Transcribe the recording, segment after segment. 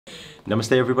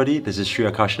Namaste everybody, this is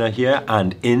Akarshana here,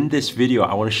 and in this video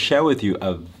I want to share with you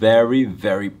a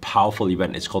very powerful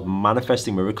event. It's called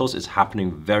Manifesting Miracles. It's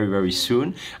happening very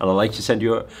soon, and I'd like to send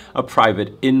you a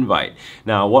private invite.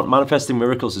 Now, what Manifesting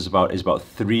Miracles is about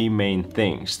three main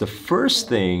things. The first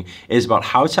thing is about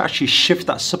how to actually shift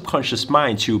that subconscious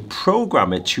mind to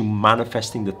program it to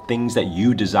manifesting the things that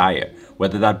you desire.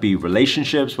 Whether that be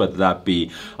relationships, whether that be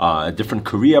a different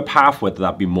career path, whether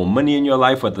that be more money in your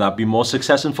life, whether that be more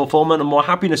success and fulfillment and more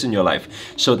happiness in your life.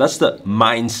 So that's the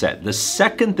mindset. The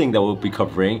second thing that we'll be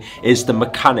covering is the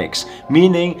mechanics,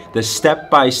 meaning the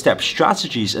step-by-step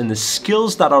strategies and the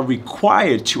skills that are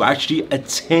required to actually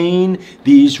attain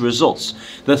these results.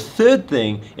 The third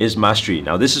thing is mastery.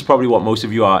 Now, this is probably what most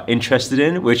of you are interested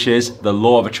in, which is the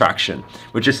law of attraction,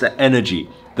 which is the energy,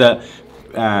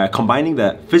 combining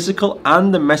the physical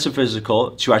and the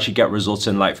metaphysical to actually get results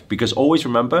in life. Because always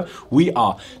remember, we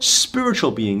are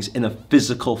spiritual beings in a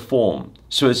physical form.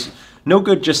 So it's no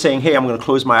good just saying, hey, I'm going to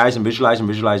close my eyes and visualize and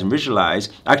visualize and visualize.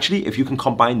 Actually, if you can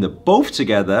combine the both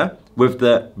together with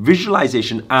the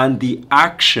visualization and the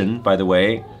action, by the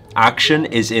way, action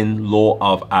is in law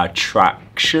of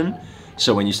attraction.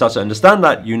 So when you start to understand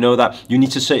that, you know that you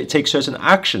need to take certain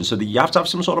actions, so that you have to have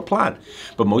some sort of plan.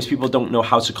 But most people don't know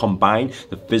how to combine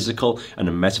the physical and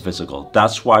the metaphysical.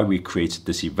 That's why we created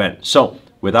this event. So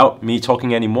without me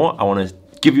talking anymore, I want to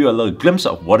give you a little glimpse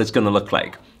of what it's going to look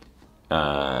like.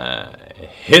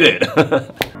 Hit it!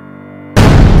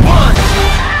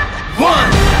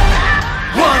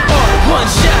 One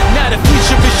shot, now the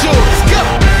future is yours. Go!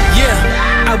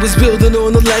 Yeah, I was building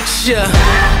on a lecture.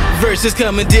 Verses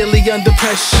coming daily under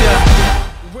pressure.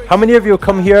 How many of you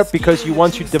come here because you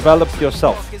want to develop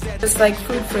yourself? It's like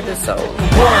food for the soul.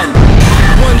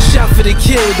 One shot for the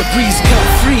kill. The breeze come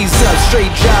freeze up,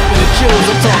 straight dropping the chills.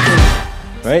 I'm talking.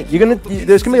 Right?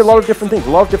 There's gonna be a lot of different things,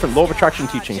 a lot of different law of attraction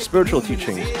teachings, spiritual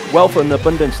teachings, wealth and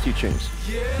abundance teachings.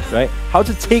 Right? How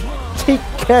to take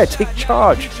care, take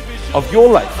charge of your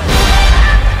life.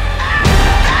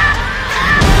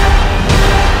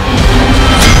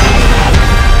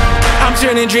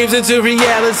 Turning dreams into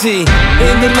reality. In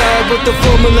the lab with the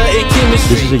formula and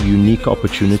chemistry. This is a unique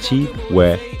opportunity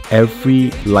where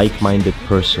every like-minded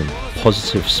person,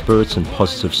 positive spirits and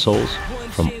positive souls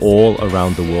from all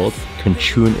around the world can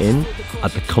tune in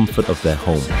at the comfort of their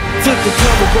home. Flip the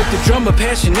cover with the drummer,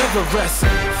 passion never rests.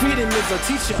 Freedom is a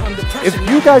teacher under pressure. If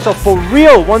you guys are for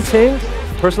real wanting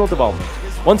personal development,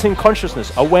 wanting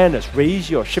consciousness, awareness,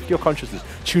 shift your consciousness,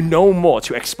 to know more,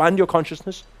 to expand your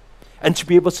consciousness, and to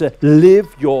be able to live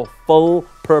your full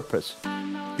purpose,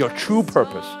 your true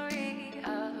purpose,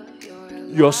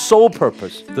 your soul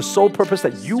purpose, the soul purpose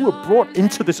that you were brought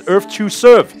into this earth to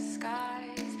serve.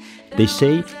 They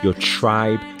say your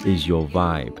tribe is your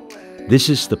vibe. This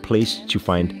is the place to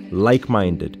find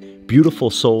like-minded,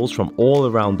 beautiful souls from all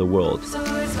around the world.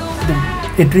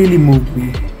 It really moved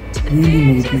me,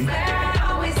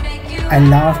 I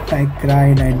laughed, I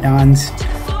cried, I danced.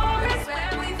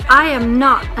 I am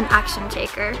not an action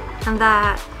taker, and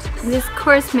that this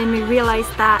course made me realize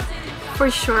that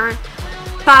for sure.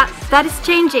 But that is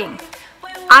changing.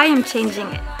 I am changing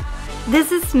it.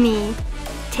 This is me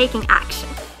taking action.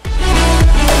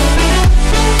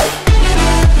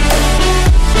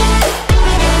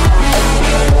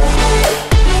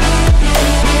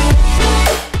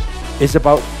 It's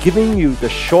about giving you the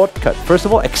shortcut. First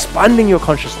of all, expanding your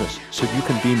consciousness so you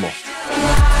can be more.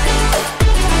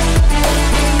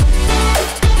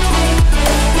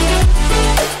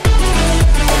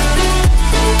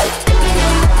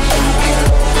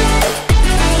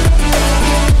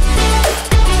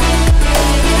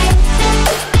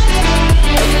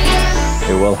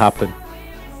 It will happen.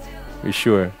 Be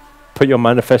sure. Put your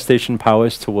manifestation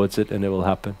powers towards it and it will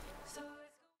happen.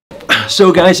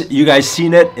 So guys, you guys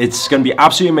seen it. It's going to be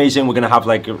absolutely amazing. We're going to have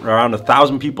like around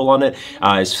 1,000 people on it.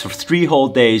 It's for 3 whole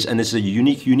days, and it's a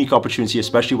unique opportunity,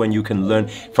 especially when you can learn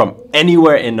from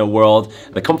anywhere in the world,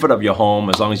 the comfort of your home,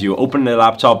 as long as you open the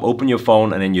laptop, open your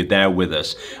phone, and then you're there with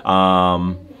us.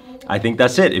 I think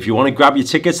that's it. If you want to grab your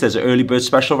tickets, there's an early bird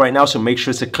special right now, so make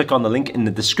sure to click on the link in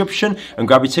the description and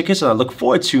grab your tickets, and I look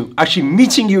forward to actually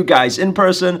meeting you guys in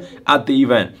person at the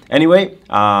event. Anyway,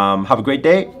 have a great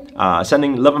day.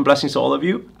 Sending love and blessings to all of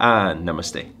you, and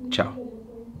namaste. Ciao.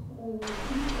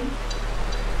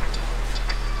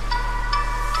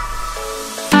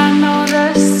 I know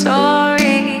the story.